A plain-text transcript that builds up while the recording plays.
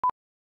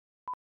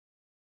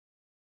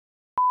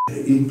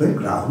In fact,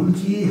 Rahul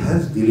ji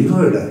has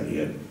delivered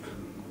earlier.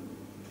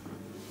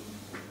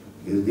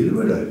 He has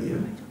delivered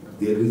earlier.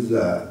 There is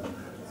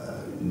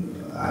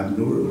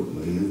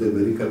he is a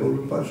very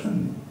capable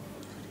person,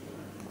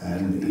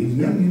 and he is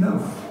young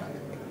enough,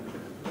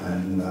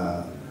 and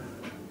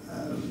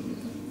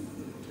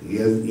he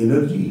has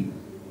energy.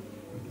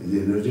 He is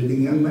an energetic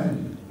young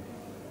man.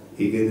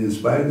 He can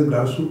inspire the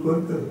grassroots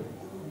worker.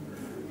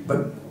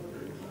 But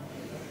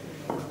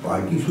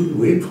party should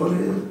wait for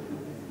a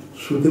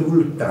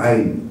suitable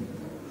time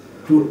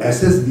to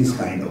assess this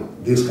kind of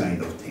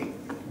thing,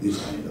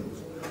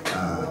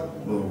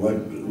 what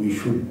we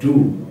should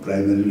do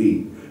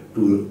primarily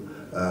to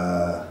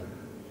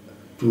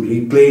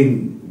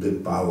reclaim the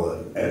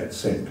power at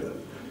center.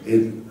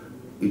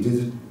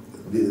 This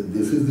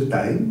is the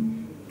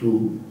time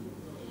to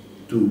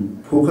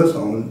focus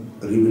on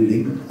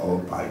rebuilding our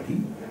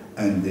party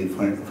and the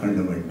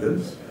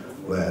fundamentals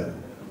where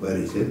it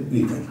is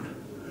weakened.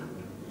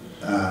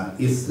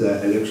 इस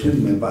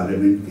election में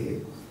parliament के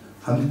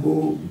हमको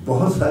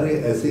बहुत सारे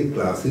ऐसे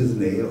classes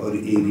ने और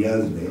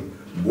areas ने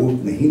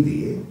वोट नहीं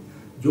दिए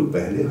जो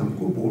पहले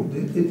हमको वोट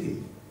देते थे।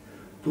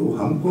 तो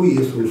हमको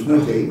ये सोचना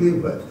चाहिए कि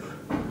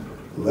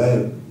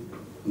where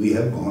we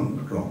have gone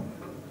wrong,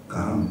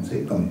 कहाँ हमसे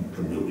कम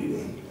कमजोरी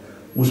रही,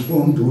 उसको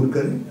हम दूर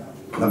करें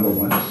नंबर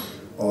 1,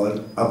 और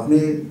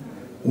अपने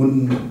उन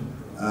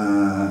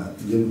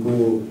जिनको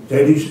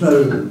ट्रेडिशनल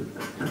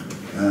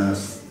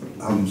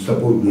हम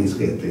सपोर्ट बेस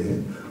कहते हैं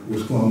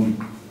उसको हम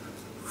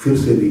फिर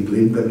से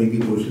रिक्लेम करने की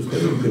कोशिश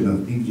करें, उनके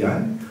नज़दीक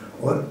जाएं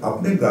और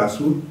अपने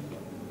ग्रासरूट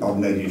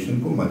ऑर्गेनाइजेशन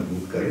को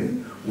मजबूत करें,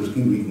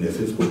 उसकी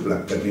वीकनेसेस को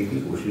प्लग करने की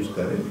कोशिश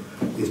करें,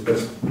 इस पर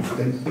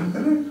स्ट्रेंथन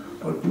करें,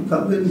 और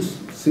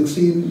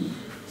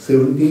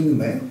 2016-17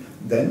 में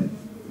then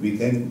we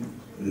can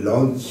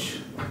launch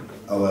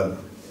our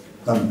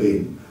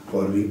campaign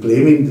for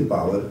reclaiming the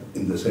power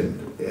in the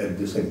center, at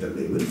the central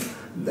level.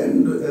 Then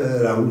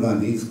Rahul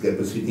Gandhi's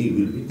capacity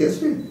will be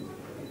tested.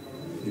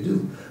 It is,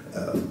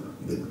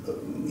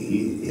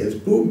 he has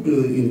proved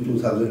in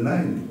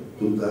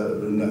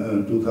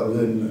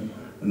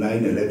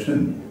 2009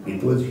 election,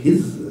 it was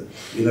his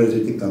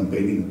energetic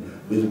campaigning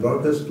which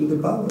brought us to the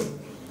power.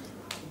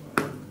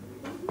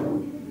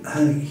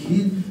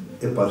 He is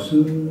a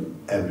person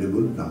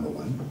available, number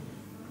 1.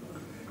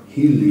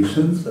 He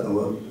listens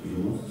our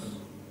views,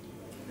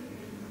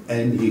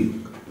 and he,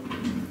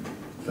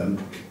 some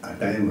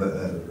time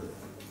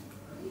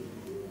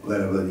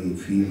wherever he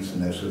feels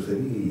necessary,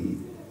 he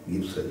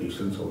gives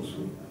suggestions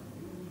also.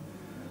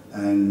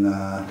 And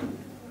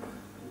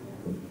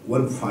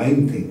one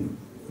fine thing,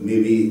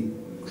 maybe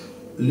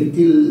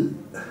little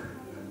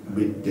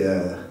bit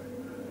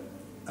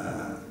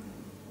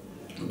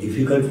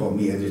difficult for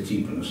me as a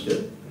chief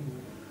minister,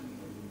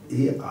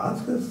 he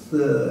asked us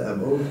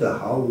about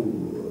how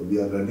we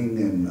are running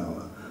in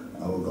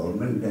our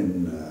government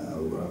and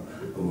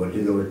what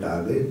is our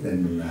target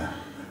and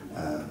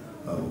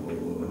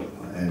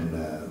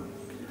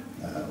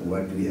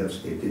what we have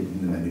stated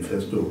in the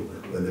manifesto,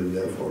 whether we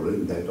are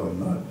following that or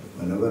not.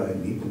 Whenever I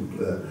meet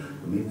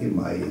him,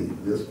 I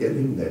just tell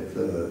him that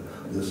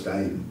this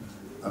time,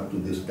 up to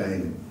this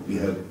time, we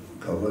have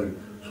covered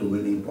so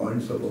many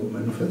points of our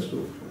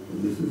manifesto.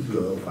 This is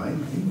a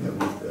fine thing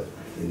about a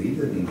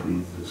leader. He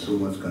is so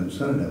much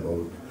concerned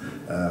about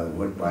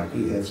what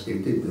party has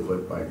stated,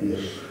 what party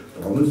has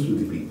promised to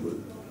the people.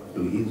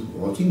 So he is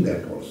watching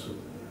that also.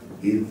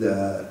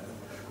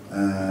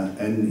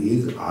 And he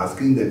is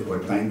asking that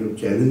what kind of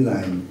challenge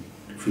I am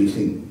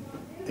facing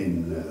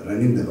in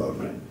running the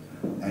government.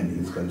 And he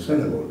is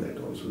concerned about that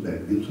also.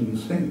 That gives him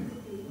strength.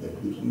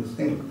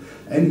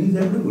 And he is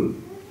available.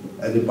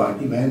 As a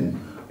party man,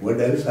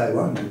 what else I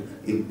want?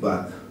 If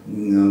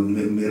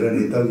मेरा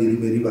नेता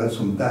मेरी बात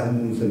सुनता है,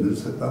 मैं उनसे मिल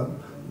सकता हूँ,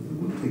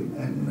 गुड थिंग।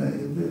 एंड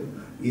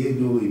ये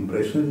जो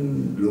इम्प्रेशन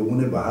लोगों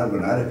ने बाहर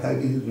बना रखा है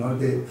कि is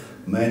not a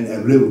man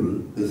available,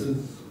 this is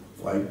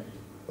quite